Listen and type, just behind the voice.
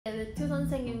외투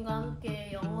선생님과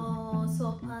함께 영어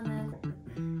수업하는.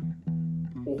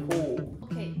 오호.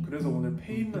 오케이. 그래서 오늘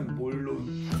페이는 뭘로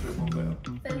할 건가요?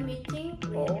 Fan meeting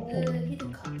with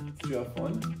히드카. Did you have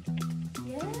fun?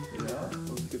 Yeah. Yeah, it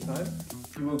was a good time.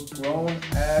 You were grown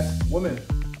ass woman.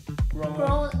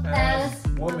 Grown ass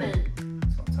woman.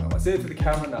 So, 잠깐만, say it to the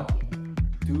camera now.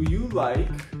 Do you like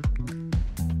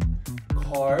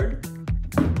card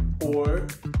or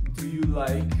do you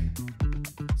like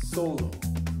solo?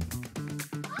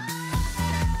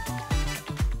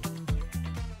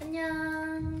 안녕.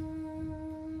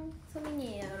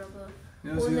 소민이에요, 여러분.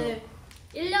 안녕하세요. 오늘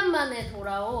 1년 만에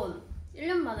돌아온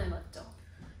 1년 만에 맞죠?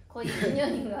 거의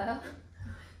 2년인가요?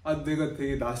 아, 내가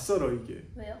되게 낯설어 이게.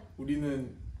 왜요?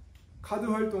 우리는 카드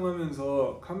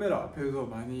활동하면서 카메라 앞에서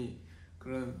많이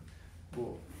그런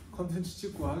뭐 컨텐츠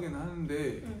찍고 하긴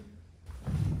하는데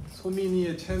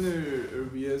소민이의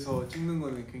채널을 위해서 찍는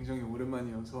거는 굉장히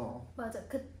오랜만이어서. 맞아.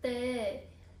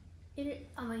 그때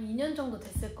아마 2년 정도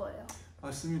됐을 거예요.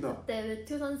 맞습니다. 그때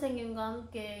외투 선생님과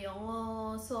함께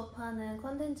영어 수업하는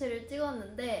컨텐츠를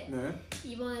찍었는데 네.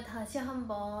 이번에 다시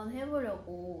한번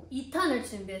해보려고 2탄을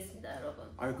준비했습니다, 여러분.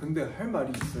 아, 근데 할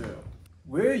말이 있어요.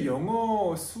 왜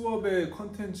영어 수업의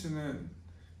컨텐츠는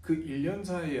그 1년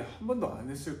사이에 한 번도 안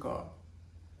했을까?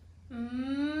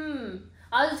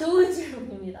 아주 좋은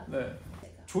질문입니다. 네.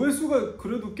 조회수가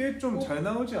그래도 꽤 좀 잘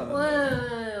나오지 않았나요?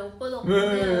 네, 오빠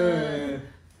덕분에 네.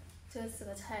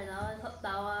 조회수가 잘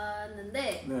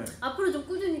나왔는데 네. 앞으로 좀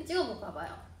꾸준히 찍어볼까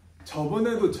봐요.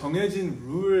 저번에도 정해진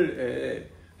룰에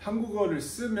한국어를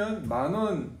쓰면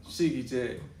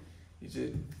 10,000원씩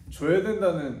이제 줘야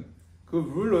된다는 그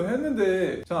룰로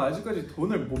했는데 전 아직까지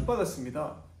돈을 못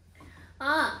받았습니다.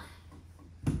 아,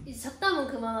 이제 잡담은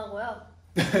그만하고요.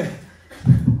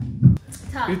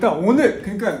 자, 일단 오늘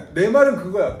그러니까 내 말은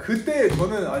그거야. 그때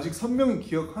저는 아직 선명히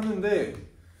기억하는데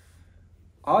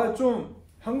좀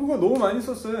한국어 너무 많이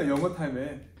썼어요. 영어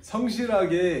타임에.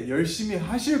 성실하게 열심히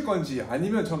하실 건지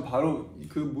아니면 전 바로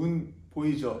그 문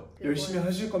보이죠? 열심히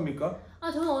하실 겁니까?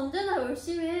 저는 언제나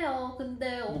열심히 해요.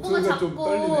 근데 목소리가 좀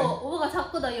떨리네. 오빠가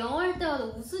자꾸 나 영어 할 때마다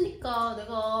웃으니까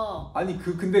내가 아니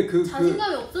근데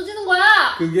자신감이 없어지는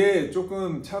거야. 그게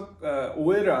조금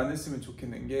오해를 안 했으면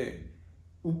좋겠는 게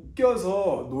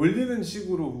웃겨서 놀리는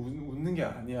식으로 웃는 게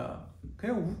아니야.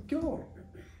 그냥 웃겨.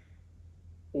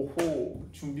 오호,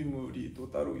 준비물이 또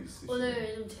따로 있으시네.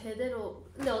 오늘 좀 제대로.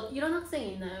 근데 이런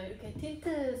학생이 있나요? 이렇게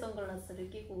틴트 선글라스를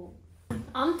끼고.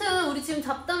 아무튼 우리 지금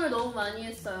잡담을 너무 많이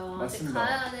했어요. 맞습니다.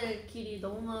 아직 가야 될 길이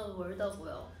너무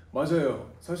멀다고요.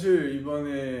 맞아요. 사실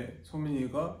이번에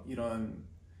소민이가 이런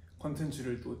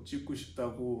컨텐츠를 또 찍고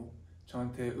싶다고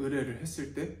저한테 의뢰를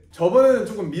했을 때 저번에는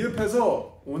조금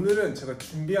미흡해서 오늘은 제가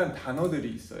준비한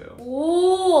단어들이 있어요.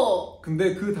 오!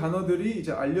 근데 그 단어들이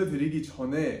이제 알려드리기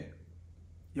전에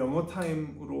영어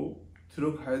타임으로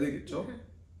들어가야 되겠죠?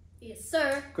 Yes,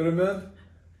 sir. 그러면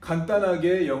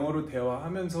간단하게 영어로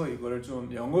대화하면서 이거를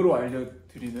좀 영어로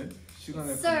알려드리는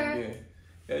시간을 갖는 게.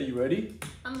 Yeah, you ready?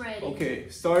 I'm ready. Okay,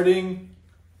 starting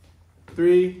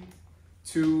 3,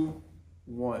 2,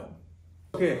 1.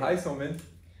 Okay, hi Somin.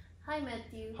 Hi,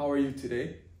 Matthew. How are you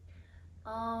today?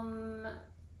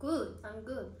 Good. I'm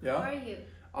good. Yeah? How are you?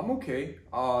 I'm okay.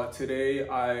 Today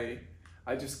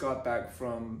I just got back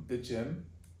from the gym.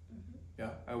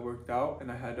 Yeah, I worked out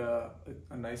and I had a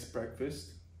nice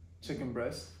breakfast. Chicken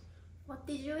breast. What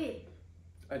did you eat?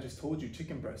 I just told you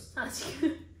chicken breast.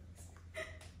 지금.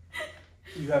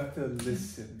 You have to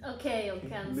listen. Okay,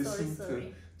 I'm Listen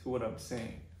sorry. to what I'm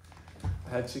saying. I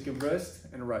had chicken breast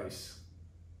and rice.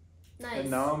 Nice. And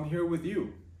now I'm here with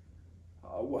you.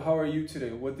 How are you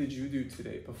today? What did you do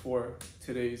today before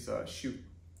today's shoot?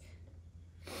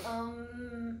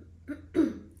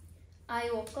 I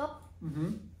woke up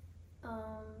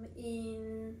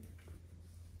in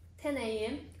 10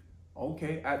 a.m.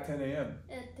 Okay, at 10 a.m.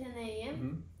 At 10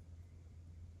 a.m.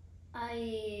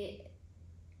 I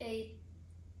ate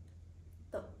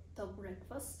the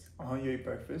breakfast. You ate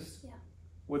breakfast? Yeah.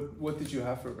 What did you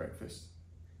have for breakfast?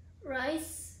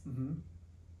 Rice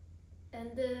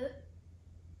and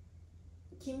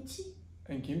kimchi.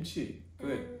 And kimchi.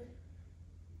 Good.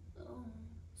 And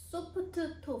soft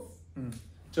tofu.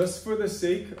 Just for the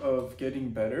sake of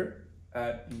getting better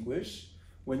at English,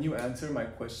 when you answer my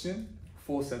question,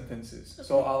 full sentences. Okay.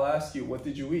 So I'll ask you, what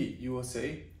did you eat? You will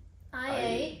say, I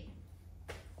ate.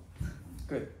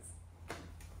 Good.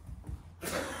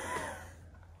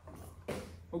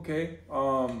 Okay.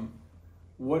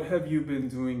 What have you been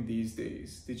doing these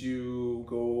days? Did you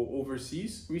go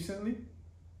overseas recently?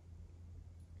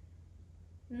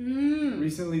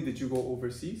 Recently, did you go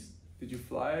overseas? Did you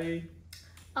fly?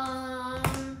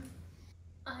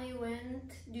 I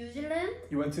went New Zealand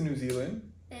You went to New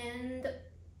Zealand? and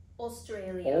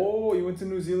Australia. Oh, you went to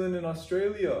New Zealand and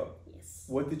Australia. Yes.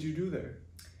 What did you do there?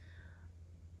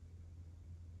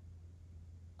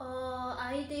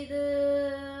 I did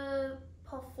a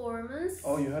performance.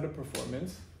 Oh, you had a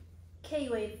performance.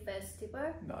 K-Wave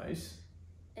Festival Nice.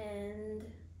 and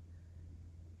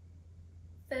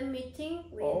fan meeting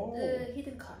with Oh. the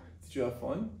hidden card. Did you have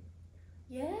fun?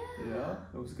 Yeah. Yeah,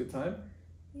 it was a good time.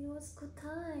 It was good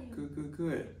time.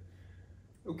 Good.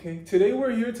 Okay, today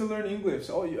we're here to learn English.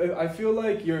 Oh, I feel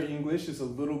like your English is a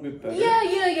little bit better. Yeah.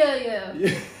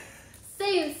 Yeah.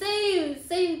 Same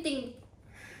thing.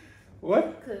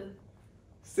 What? 그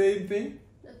Same thing?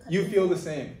 You feel the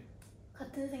same.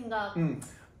 같은 생각.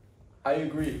 I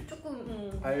agree.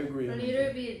 조금 I agree. a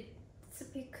little bit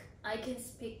speak. I can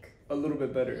speak. A little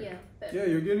bit better. Yeah, better. Yeah,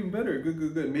 you're getting better.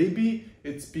 Good. Maybe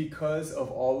it's because of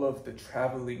all of the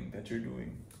traveling that you're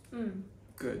doing.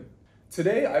 Good.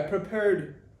 Today I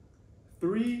prepared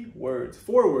 4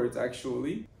 words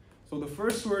actually. So the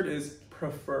first word is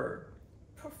prefer.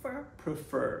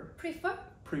 Prefer.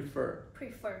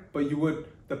 But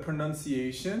the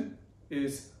pronunciation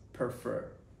is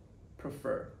prefer.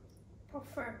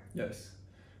 Yes.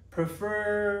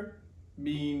 Prefer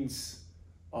means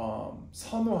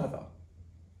선호하다.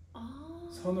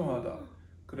 선호하다.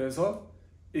 그래서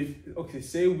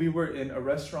say we were in a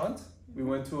restaurant. We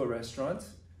went to a restaurant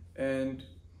and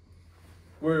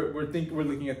we're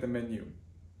looking at the menu.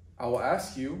 I will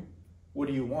ask you, what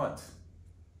do you want?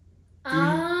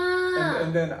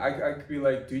 And then I could be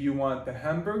like, do you want the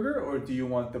hamburger or do you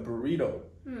want the burrito?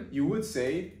 You would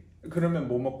say, 그러면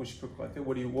뭐 먹고 싶을 것 같아?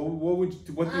 What do you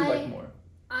like more?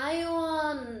 I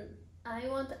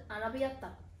want arrabbiata.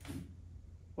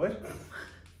 What?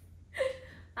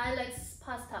 I like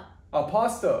pasta.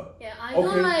 Pasta. Yeah, I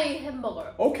don't like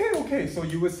hamburger. Okay. So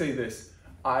you would say this.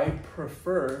 I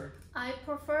prefer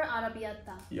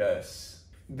arrabbiata. Yes.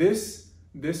 This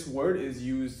word is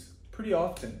used pretty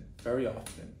often, very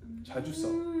often. 자주 써.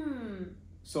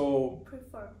 So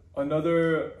Prefer.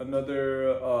 another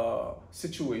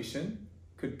situation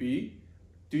could be,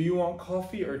 do you want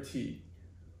coffee or tea?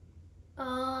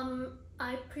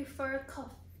 I prefer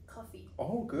coffee.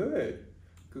 Oh, good.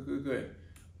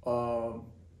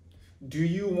 Do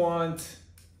you want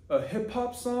a hip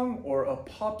hop song or a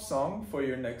pop song for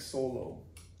your next solo?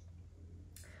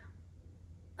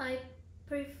 I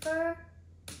prefer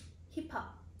hip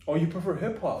hop. Oh, you prefer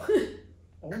hip hop.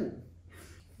 Oh.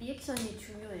 리액션이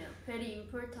중요해요. Very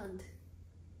important.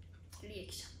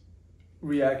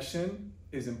 Reaction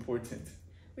is important.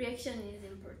 Reaction is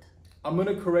important. I'm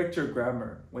gonna correct your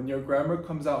grammar. When your grammar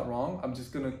comes out wrong, I'm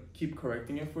just gonna keep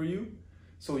correcting it for you,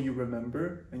 so you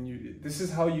remember. And this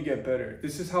is how you get better.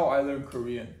 This is how I learned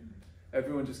Korean.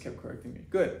 Everyone just kept correcting me.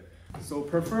 Good. So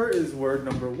prefer is word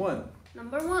number 1.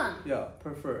 Number 1. Yeah,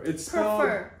 prefer. It's spelled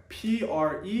prefer.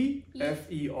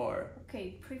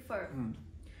 Okay, prefer.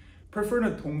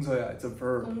 Prefer는 동사야. It's a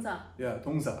verb. 동사. Yeah,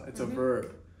 동사. It's a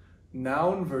verb.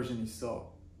 Noun version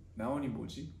있어. Noun이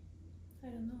뭐지? I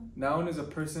don't know. Noun is a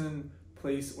person,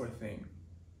 place, or thing.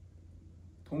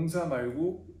 동사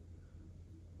말고.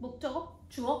 목적어?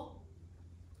 주어?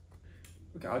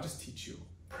 Okay, I'll just teach you.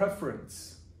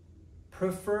 Preference.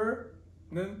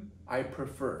 Prefer는 I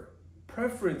prefer.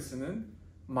 Preference는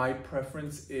my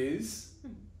preference is.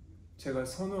 제가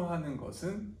선호하는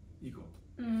것은 이거.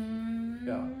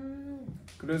 Yeah.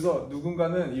 그래서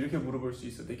누군가는 이렇게 물어볼 수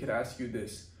있어. They could ask you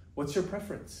this. What's your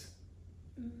preference?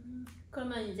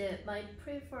 그러면 이제 my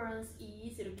preference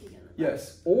is 이렇게 얘기하는 거야?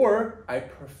 Yes. Or I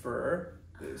prefer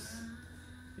this.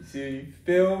 You see, you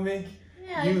feel me?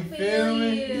 Yeah, you I feel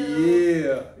me? you.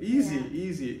 Yeah.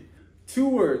 Easy. 2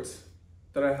 words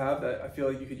that I have that I feel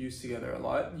like you could use together a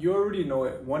lot. You already know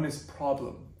it. One is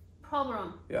problem.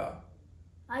 Problem. Yeah.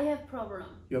 I have problem.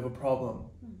 You have a problem.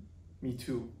 Me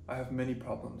too. I have many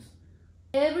problems.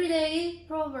 Everyday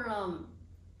problem.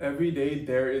 Every day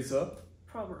there is a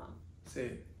problem. Say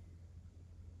it.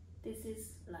 This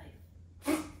is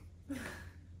life.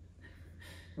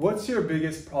 What's your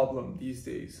biggest problem these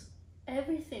days?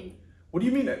 Everything. What do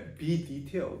you mean be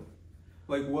detailed?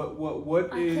 Like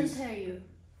what I is... can tell you.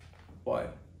 Why?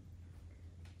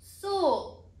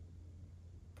 So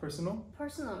personal?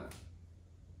 Personal.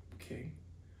 Okay.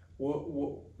 What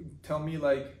tell me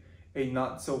like a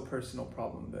not so personal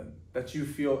problem then that you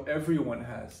feel everyone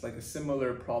has, like a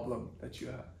similar problem that you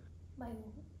have. My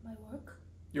work?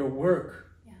 Your work.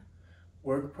 Yeah.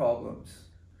 Work problems.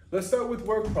 Let's start with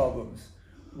work problems.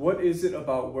 What is it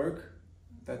about work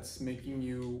that's making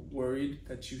you worried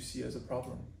that you see as a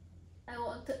problem?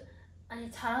 아니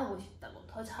잘하고 싶다고.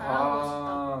 더 잘하고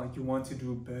싶다고. You want to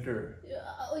do better.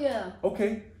 Yeah.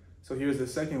 Okay, so here's the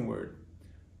second word.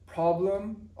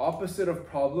 Problem, opposite of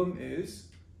problem is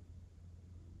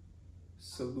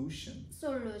solution.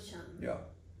 Solution. Yeah.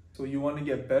 So you want to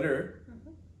get better.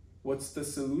 What's the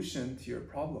solution to your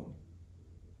problem?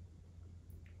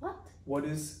 What? What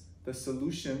is the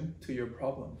solution to your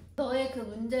problem? 너의 그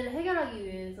문제를 해결하기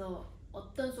위해서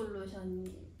어떤 솔루션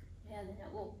해야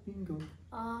되냐고? Bingo.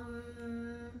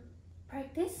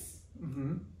 Practice.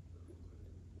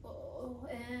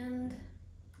 And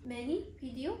many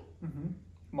video.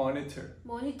 Monitor.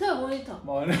 모니터. Monitor.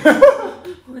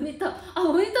 모니터. 아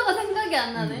모니터가 생각이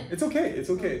안 나네. It's okay. It's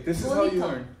okay. This is how you Monitor.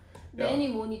 learn. Many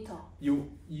monitor. You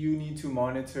need to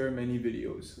monitor many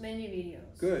videos. Many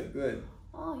videos. Good.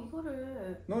 아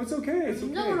이거를 No, it's okay. It's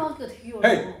문장으로 okay. 하기가 되게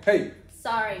어려워. Hey.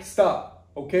 Sorry. Stop.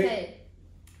 Okay? Okay.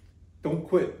 Don't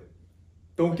quit.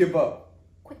 Don't give up.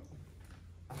 Quit.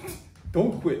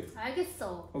 Don't quit.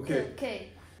 알겠어. Okay. Okay.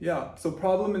 Yeah. So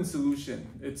problem and solution.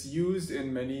 It's used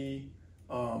in many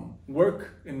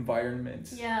work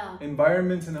environments. Yeah.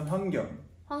 Environment는 환경.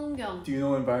 환경. Do you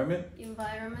know environment?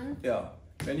 Environment. Yeah.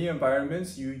 Many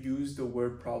environments you use the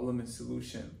word problem and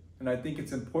solution. And I think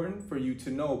it's important for you to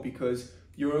know because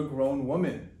you're a grown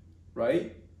woman,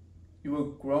 right? You're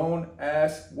a grown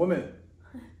ass woman.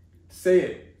 Say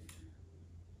it.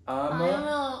 I'm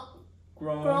a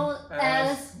grown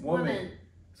ass woman.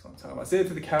 That's what I'm talking about. Say it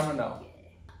to the camera now.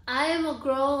 I am a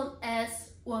grown ass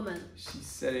woman. She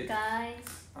said it. Guys.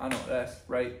 I know, that's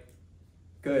right.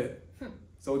 Good.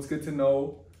 So it's good to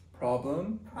know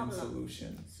problem and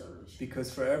solution.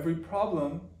 Because for every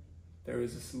problem, there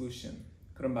is a solution.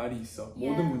 그런 말이 있어. Yeah.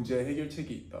 모든 문제에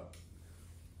해결책이 있다.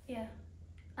 Yeah.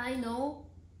 I know,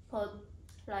 but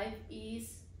life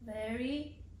is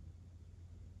very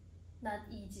not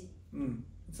easy.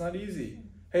 It's not easy.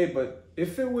 Hey, but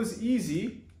if it was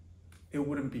easy, it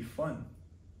wouldn't be fun.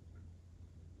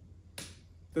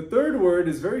 The third word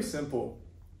is very simple.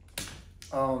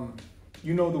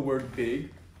 You know the word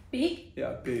big? Big?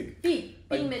 Yeah, big. Big.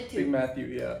 Like Big Matthew. Big Matthew,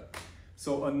 yeah.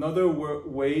 So another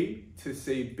way to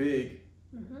say big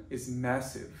is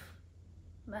massive.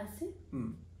 Massive?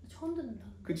 처음 듣는다.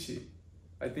 그치?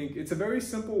 I think it's a very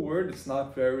simple word. It's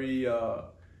not very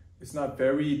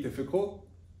difficult.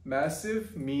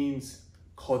 Massive means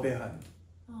거대한.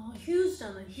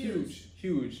 huge잖아.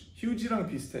 Huge이랑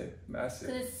비슷해.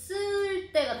 Massive. 근데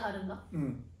쓸 때가 다른가?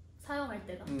 사용할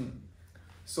때가.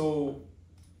 So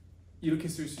이렇게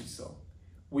쓸 수 있어.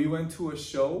 We went to a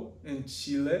show in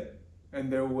Chile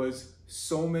and there was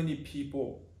so many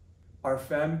people. Our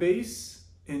fan base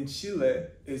in Chile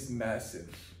is massive.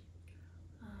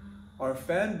 Our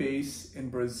fan base in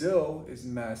Brazil is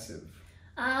massive.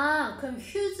 그럼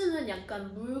huge는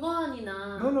약간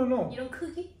물건이나 No. 이런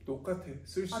크기? 똑같아.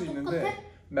 쓸 수 똑같아?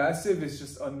 있는데 massive is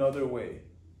just another way.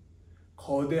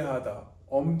 거대하다,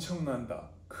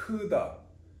 엄청난다, 크다,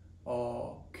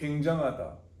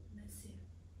 굉장하다.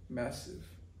 Massive.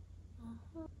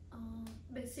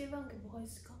 massive한 게 뭐가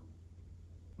있을까?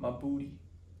 My booty.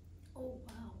 Oh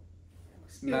wow.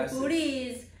 It's Your massive. booty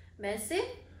is massive?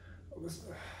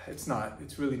 It's not.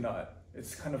 It's really not.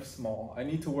 It's kind of small. I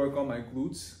need to work on my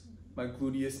glutes. My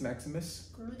gluteus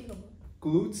maximus. 글루디가 뭐야?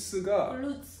 glutes가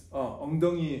glutes.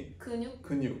 엉덩이 근육?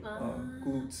 근육.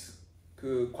 glutes.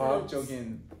 그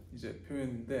과학적인 이제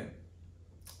표현인데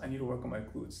I need to work on my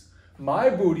glutes. My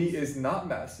booty is not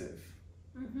massive.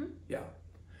 Yeah.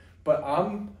 But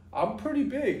I'm pretty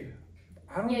big.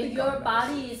 I don't think your I'm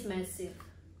body massive. is massive.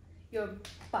 Your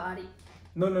body.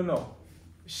 No.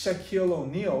 Shaquille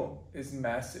O'Neal is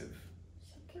massive.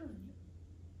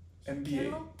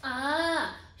 NBA.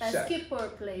 basketball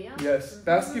player? Yes,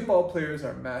 basketball players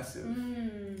are massive.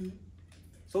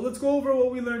 So let's go over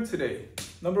what we learned today.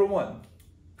 Number 1.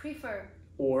 Prefer.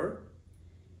 Or.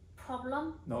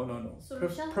 Problem? No.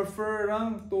 Solution?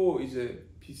 prefer랑 또 이제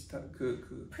비슷한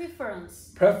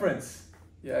Preference. preference.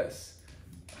 Yes.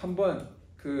 한번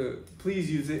please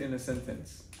use it in a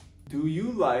sentence. Do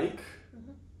you like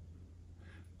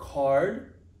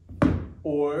card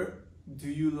or do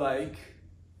you like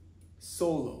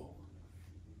solo?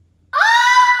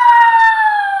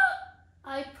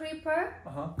 I prefer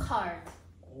card.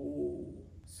 Oh.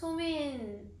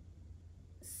 Somin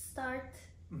start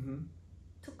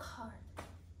to card.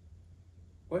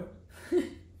 What?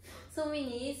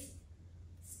 Somin is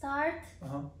start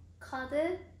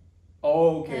card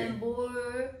Oh, okay. and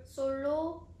more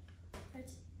solo.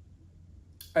 알지?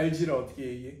 알지를 어떻게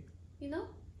얘기해? You know?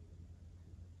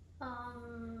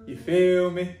 You feel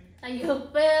me?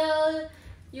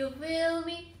 You feel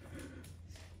me?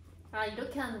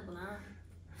 이렇게 하는구나.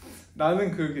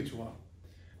 나는 그게 좋아.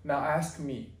 Now ask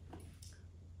me.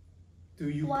 Do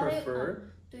you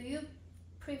prefer? Do you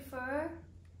prefer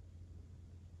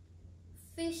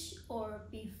fish or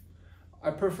beef?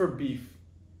 I prefer beef.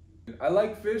 I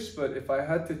like fish, but if I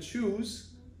had to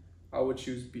choose, I would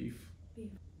choose beef.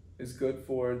 Beef. It's good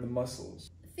for the muscles.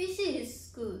 Fish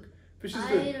is good. Fish is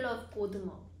good. I love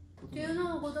고등어. Do you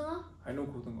know 고등어? I know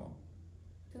고등어.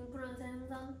 등푸른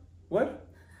생선. What?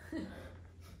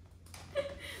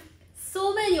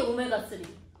 So many omega-3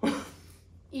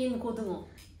 in 고등어.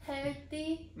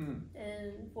 Healthy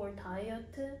and for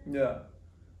diet. Yeah.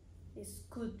 It's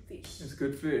good fish. It's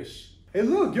good fish. Hey,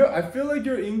 look, I feel like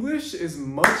your English is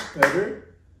much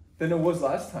better than it was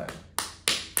last time.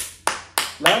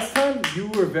 Last time you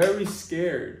were very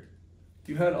scared.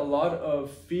 You had a lot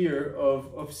of fear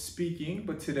of speaking,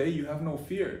 but today you have no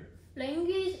fear.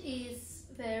 Language is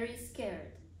very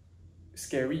scared.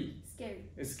 Scary. Scary.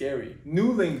 It's scary.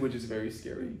 New language is very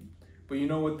scary. But you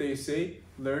know what they say?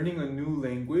 Learning a new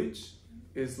language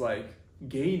is like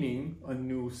gaining a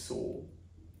new soul.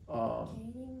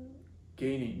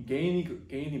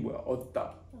 Gain이 뭐야?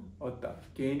 얻다.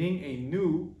 Gaining a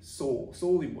new soul.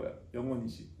 Soul이 뭐야?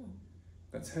 영혼이지.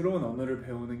 그러니까 새로운 언어를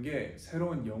배우는 게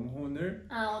새로운 영혼을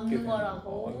얻는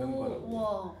거라고. 얻는 거라고.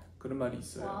 우와. 그런 말이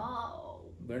있어요. 와우.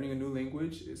 Learning a new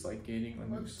language is like gaining a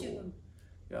new soul. 멋지군.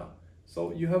 Yeah.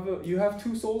 So you have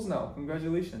 2 souls now.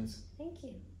 Congratulations. Thank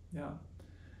you. Yeah.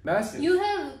 Massive. You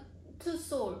have 2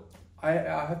 souls. I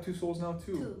have 2 souls now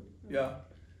too. 2. Yeah.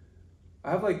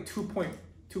 I have like 2.2,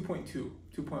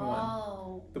 2.1.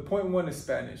 Wow. The 0.1 is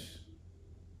Spanish.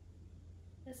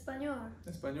 Espanol.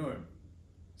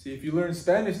 See, if you learn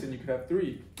Spanish, then you could have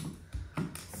 3.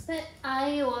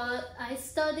 I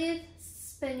studied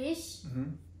Spanish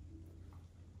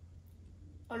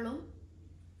alone.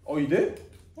 Oh, you did?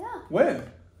 Yeah. When?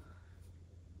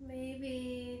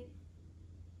 Maybe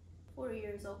 4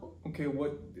 years ago. Okay,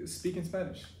 speak in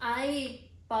Spanish.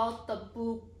 I bought the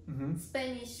book,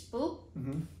 Spanish book.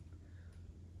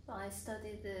 So I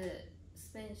studied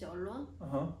Spanish alone.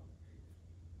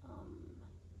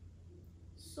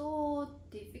 So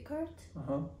difficult.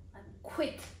 I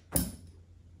quit.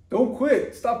 Don't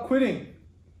quit. Stop quitting.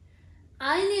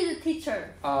 I need a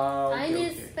teacher. Okay, I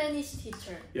need Spanish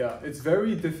teacher. Yeah, it's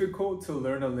very difficult to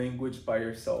learn a language by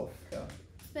yourself. Yeah.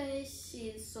 Spanish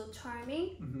is so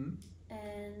charming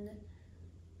and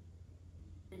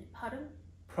pardon?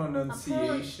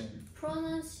 Pronunciation.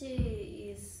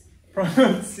 Pronunciation.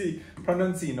 Pronunciation.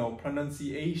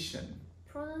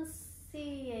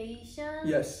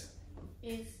 Yes.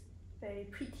 Is very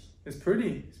pretty. It's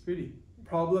pretty.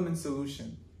 Problem and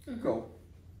solution. Go.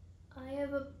 I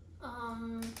have a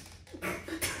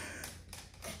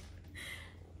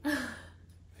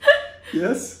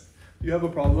Yes? You have a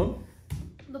problem?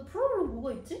 너 프로그램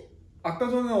뭐가 있지? 아까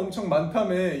전에 엄청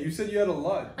많다며. You said you had a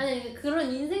lot. 아니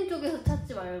그런 인생 쪽에서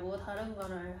찾지 말고 다른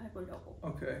거를 해보려고.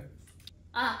 Okay.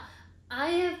 I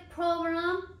have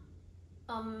problem,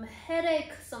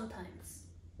 headache sometimes.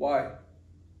 Why?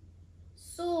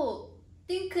 So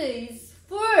think is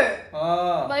full.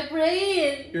 My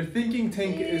brain. Your thinking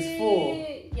tank is full.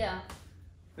 Yeah.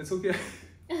 It's okay.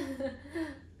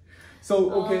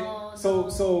 So okay.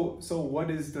 So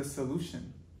what is the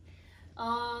solution?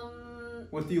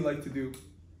 What do you like to do?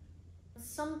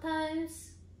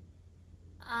 Sometimes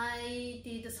I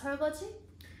did 설거지.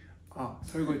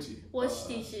 설거지. Wash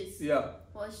dishes. Yeah.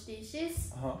 Wash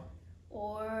dishes.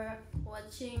 Or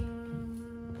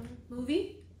watching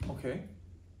movie. Okay.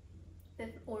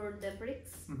 Or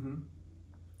Netflix.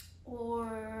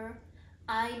 Or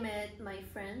I met my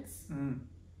friends.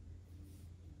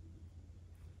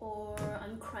 Or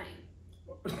I'm crying.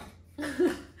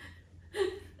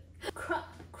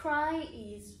 Cry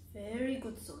is very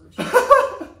good solution.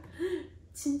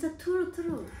 진짜 true.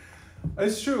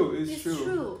 It's true. It's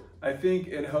true. I think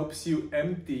it helps you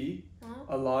empty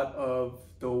a lot of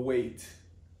the weight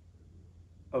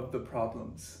of the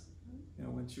problems. You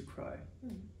know, once you cry.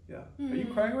 Yeah. Are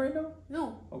you crying right now?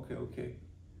 No. Okay.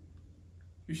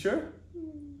 You sure?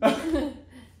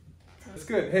 That's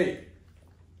good. Hey,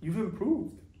 you've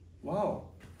improved. Wow.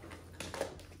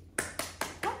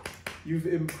 You've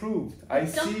improved. I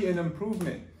see an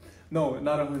improvement. No,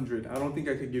 not 100. I don't think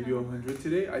I could give you 100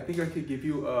 today. I think I could give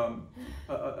you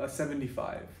a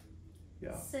 75.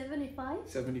 Yeah. 75?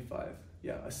 75.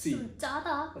 Yeah, a C. 좀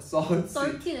짜다. A solid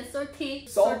C.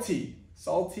 salty.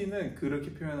 Salty는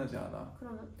그렇게 표현하지 않아.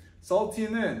 그러면?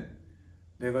 Salty는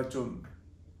내가 좀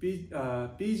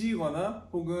삐지거나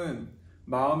혹은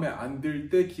마음에 안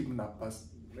들 때 기분 나빴어.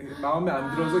 마음에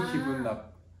안 들어서 기분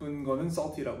나쁜 거는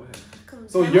salty라고 해.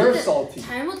 So you're salty.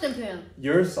 잘못된 표현.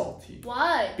 You're salty.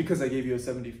 Why? Because I gave you a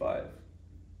 75.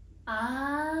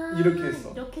 아 이렇게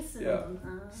했어. 이렇게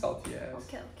쓰는구나. Salty ass.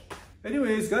 오케이.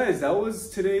 Anyways, guys, that was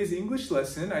today's English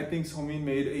lesson. I think Somin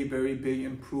made a very big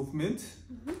improvement.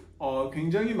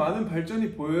 굉장히 많은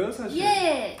발전이 보여요, 사실.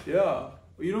 예. Yeah.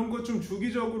 이런 거 좀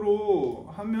주기적으로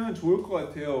하면 좋을 것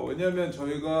같아요. 왜냐면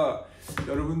저희가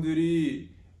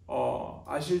여러분들이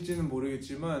아실지는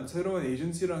모르겠지만 새로운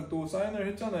에이전시랑 또 사인을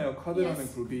했잖아요. 카드라는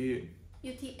Yes. 그룹이.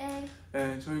 UTA.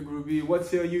 네, 저희 그룹이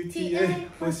What's your UTA? TA?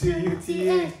 What's your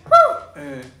UTA?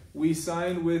 네, we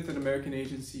signed with an American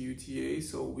agency UTA,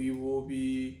 so we will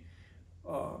be,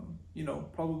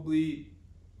 probably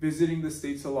visiting the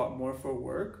States a lot more for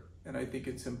work. And I think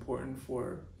it's important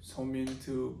for Somin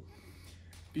to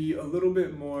be a little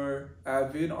bit more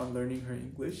avid on learning her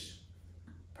English.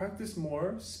 Practice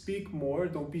more, speak more,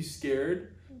 don't be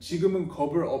scared. 지금은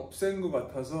겁을 없앤 것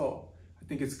같아서 I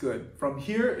think it's good. From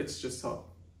here, it's just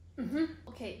up.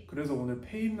 오케이. 그래서 오늘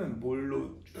페이는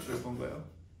뭘로 주실 건가요?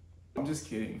 I'm just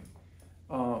kidding.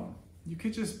 You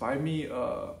could just buy me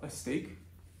a steak.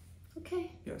 오케이.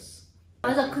 Yes.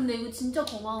 맞아. 근데 이거 진짜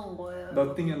고마운 거예요.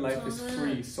 Nothing in life is 저는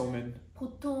free, Somin.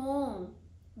 보통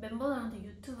멤버들한테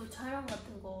유튜브 촬영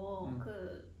같은 거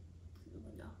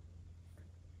뭐냐?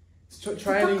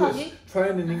 Try in English. Try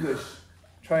it in English.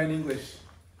 Try in English.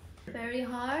 Very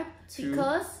hard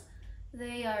because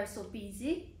they are so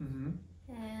busy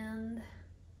and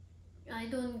I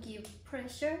don't give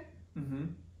pressure.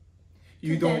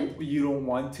 You To them? don't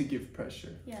want to give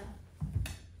pressure. Yeah.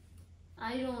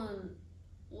 I don't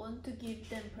want to give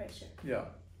them pressure. Yeah.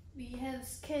 We have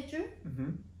schedule.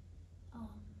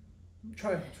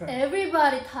 Try.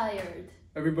 Everybody tired.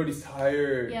 Everybody's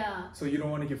tired. Yeah. So you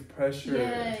don't want to give pressure.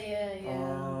 Yeah.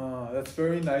 Ah, that's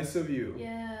very nice of you.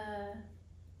 Yeah.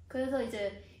 그래서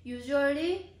이제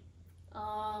usually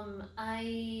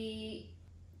I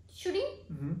shooting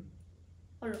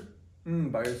alone.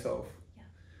 By yourself. Yeah.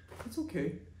 It's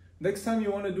okay. Next time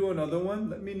you want to do another one,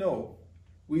 let me know.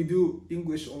 We do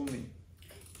English only.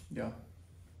 Yeah.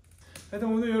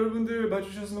 하여튼 오늘 여러분들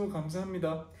봐주셔서 너무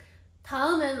감사합니다.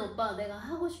 다음에는 오빠 내가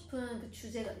하고 싶은 그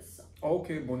주제가 있어.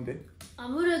 오케이, 뭔데?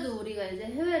 아무래도 우리가 이제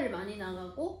해외를 많이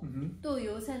나가고 또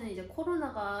요새는 이제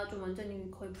코로나가 좀 완전히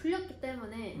거의 풀렸기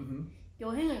때문에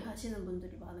여행을 가시는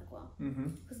분들이 많을 거야.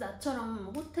 그래서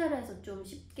나처럼 호텔에서 좀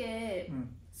쉽게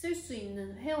쓸 수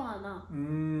있는 회화나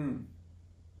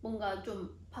뭔가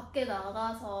좀 밖에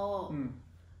나가서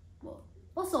뭐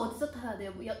버스 어디서 타야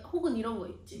돼요? 뭐 혹은 이런 거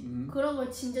있지. 그런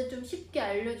걸 진짜 좀 쉽게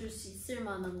알려줄 수 있을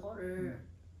만한 거를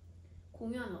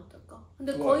공유하면 어떨까?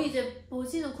 근데 거의 이제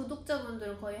보시는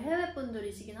구독자분들은 거의 해외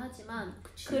분들이시긴 하지만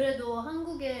그치. 그래도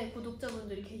한국에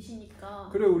구독자분들이 계시니까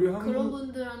그래, 우리 그런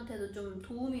분들한테도 좀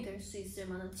도움이 될 수 있을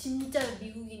만한 진짜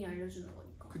미국인이 알려주는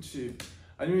거니까. 그치.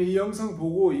 아니면 이 영상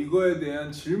보고 이거에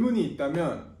대한 질문이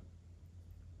있다면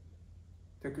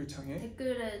댓글창에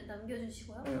댓글에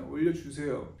남겨주시고요. 네,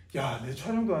 올려주세요. 야, 내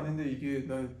촬영도 안 했는데 이게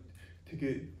나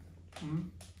되게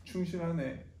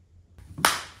충실하네.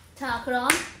 자, 그럼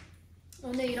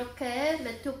오늘 이렇게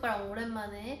매튜 오빠랑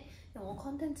오랜만에 영어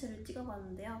컨텐츠를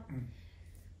찍어봤는데요.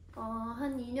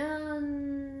 한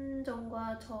 2년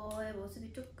전과 저의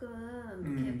모습이 조금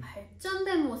이렇게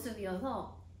발전된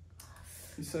모습이어서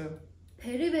있어요.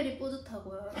 베리베리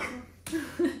뿌듯하고요.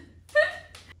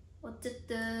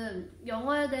 어쨌든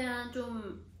영어에 대한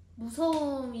좀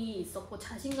무서움이 있었고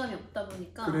자신감이 없다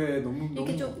보니까 그래, 너무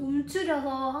이렇게 좀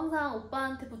움츠려서 항상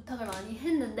오빠한테 부탁을 많이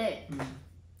했는데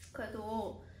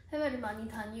그래도 해외를 많이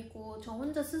다니고 저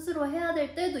혼자 스스로 해야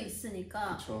될 때도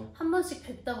있으니까 그쵸. 한 번씩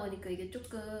뵙다 보니까 이게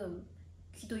조금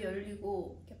귀도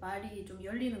열리고 이렇게 말이 좀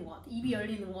열리는 것 같아요. 입이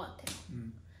열리는 것 같아요.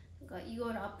 그러니까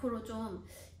이걸 앞으로 좀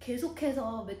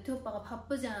계속해서 매튜 오빠가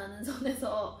바쁘지 않은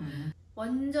선에서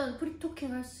완전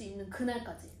프리토킹 할 수 있는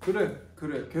그날까지. 그래.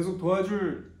 계속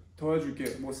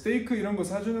도와줄게. 뭐 스테이크 이런 거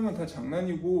사주는 건 다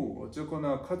장난이고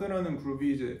어쨌거나 카드라는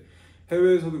그룹이 이제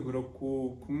해외에서도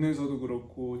그렇고 국내에서도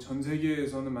그렇고 전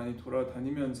세계에서는 많이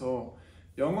돌아다니면서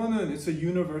영어는 it's a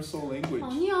universal language.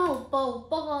 아니야,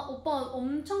 오빠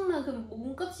엄청난 그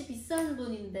몸값이 비싼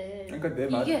분인데. 그러니까 내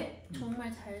말. 이게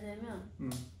정말 잘 되면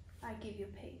I give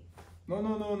you pay. No.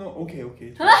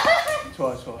 오케이.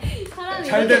 좋아. 사람이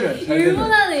잘 되면 1분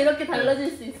안에 이렇게 달라질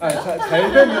수 있어요?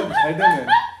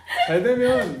 잘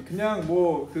되면 그냥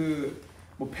뭐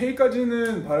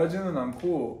페이까지는 바라지는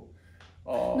않고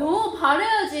너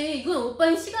바래야지. 이건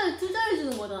오빠의 시간을 투자해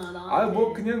주는 거잖아.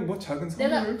 나한테. 그냥 작은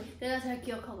선물. 내가 잘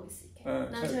기억하고 있을게. 네,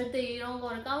 난 절대 이런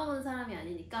거를 까먹는 사람이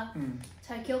아니니까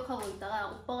잘 기억하고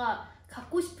있다가 오빠가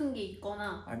갖고 싶은 게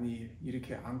있거나 아니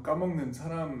이렇게 안 까먹는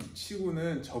사람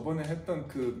치고는 저번에 했던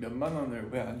그 몇만 원을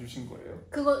왜 안 주신 거예요?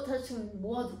 그거 다 지금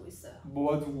모아두고 있어요.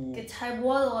 모아두고 이렇게 잘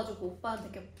모아둬가지고 오빠한테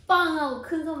이렇게 빵 하고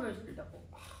큰 선물 주려고.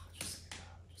 좋습니다.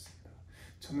 좋습니다.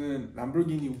 저는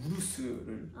람보르기니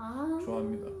우루스를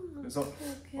좋아합니다. 그래서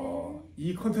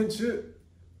이 컨텐츠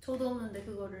저도 없는데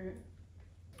그거를.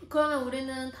 그러면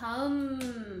우리는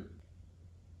다음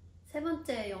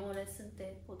 3번째 영어 레슨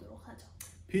때 보도록 하죠.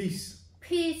 Peace.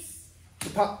 Peace.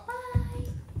 좋다. Bye.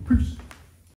 Peace.